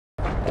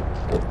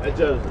That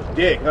judge was a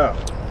dick, huh?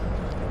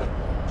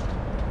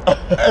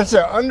 That's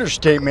an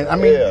understatement. I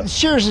mean,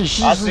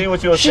 seriously, I see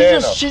what you were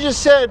saying. She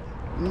just said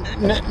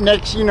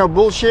next,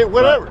 bullshit,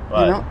 whatever.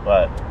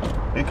 Right.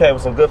 You came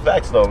with some good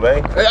facts, though,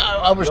 man.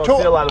 I was you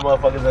told. See a lot of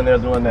motherfuckers in there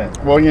doing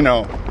that. Well,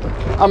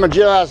 I'm a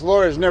jailhouse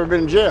lawyer who's never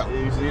been in jail.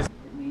 It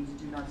means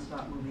do not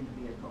stop moving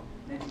the vehicle.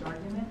 Next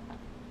argument.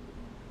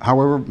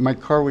 However, my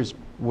car was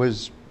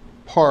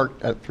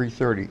parked at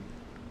 3:30.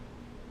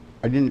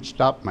 I didn't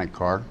stop my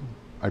car.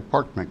 I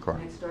parked my car.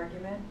 Next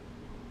argument.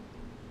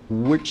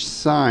 Which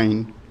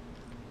sign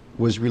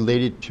was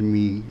related to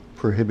me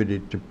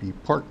prohibited to be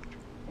parked?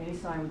 Any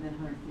sign within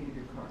 100 feet of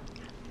your car.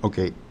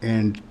 Okay,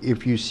 and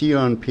if you see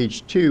on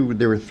page 2,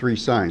 there were 3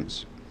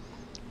 signs.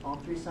 All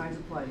 3 signs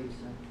apply to you,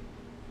 sir.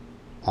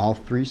 All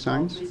 3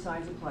 signs? All 3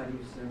 signs apply to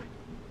you, sir.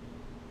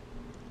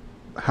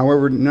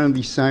 However, none of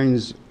these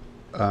signs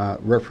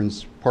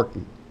reference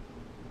parking.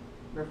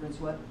 Reference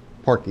what?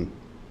 Parking.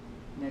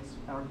 Next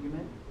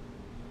argument.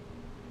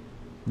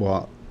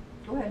 Well.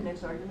 Go ahead,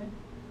 next argument.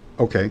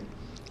 Okay.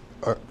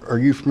 Are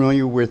you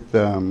familiar with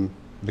the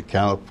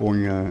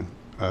California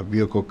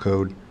Vehicle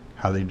Code,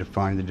 how they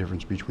define the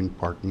difference between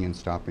parking and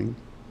stopping?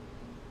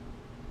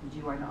 Would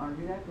you want to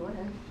argue that? Go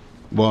ahead.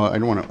 Well, I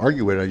don't want to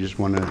argue it. I just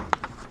want to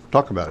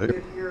talk about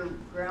it. Your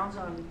grounds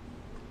on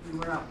you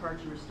were not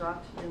parked, you were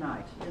stopped,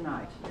 denied.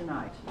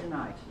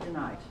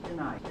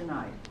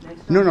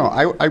 Next No,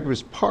 argument. I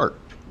was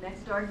parked.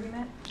 Next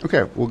argument?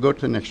 Okay, we'll go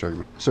to the next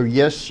argument. So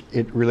yes,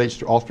 it relates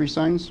to all 3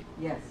 signs?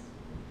 Yes.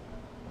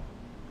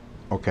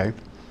 Okay.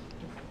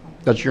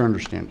 That's your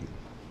understanding.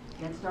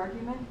 Next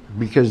argument?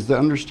 Because the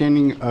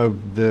understanding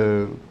of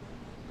the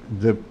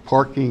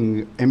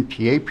parking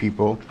MTA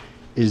people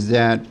is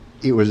that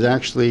it was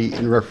actually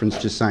in reference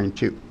to sign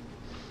 2.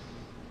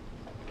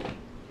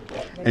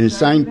 And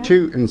sign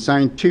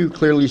 2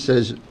 clearly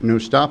says no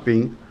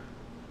stopping.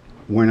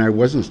 When I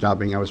wasn't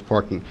stopping, I was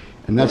parking.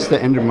 And that's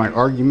the end of my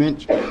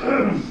argument,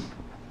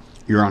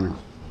 Your Honor.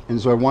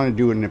 And so I want to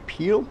do an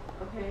appeal.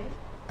 Okay.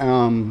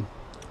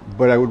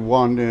 But I would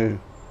want to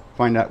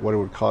find out what it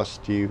would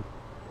cost you.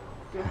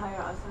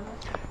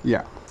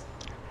 Yeah.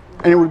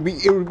 And it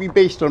would be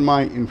based on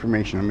my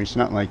information. I mean, it's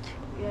not like.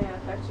 Yeah,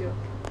 got you.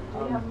 Do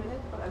you have a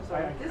minute? I'm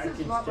sorry. This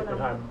is not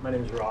what My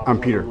name is Rob. I'm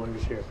Peter.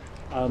 Here.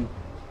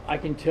 I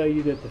can tell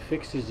you that the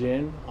fix is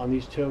in on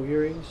these tow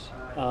hearings,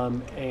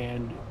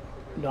 and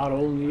not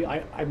only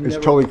It's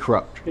totally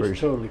corrupt. It's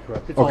totally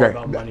corrupt. It's Okay. all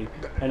about money.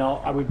 And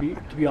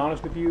to be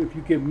honest with you, if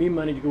you give me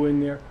money to go in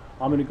there,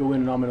 I'm going to go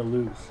in and I'm going to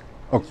lose.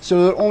 Okay.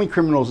 So the only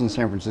criminals in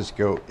San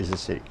Francisco is the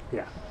city.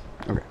 Yeah.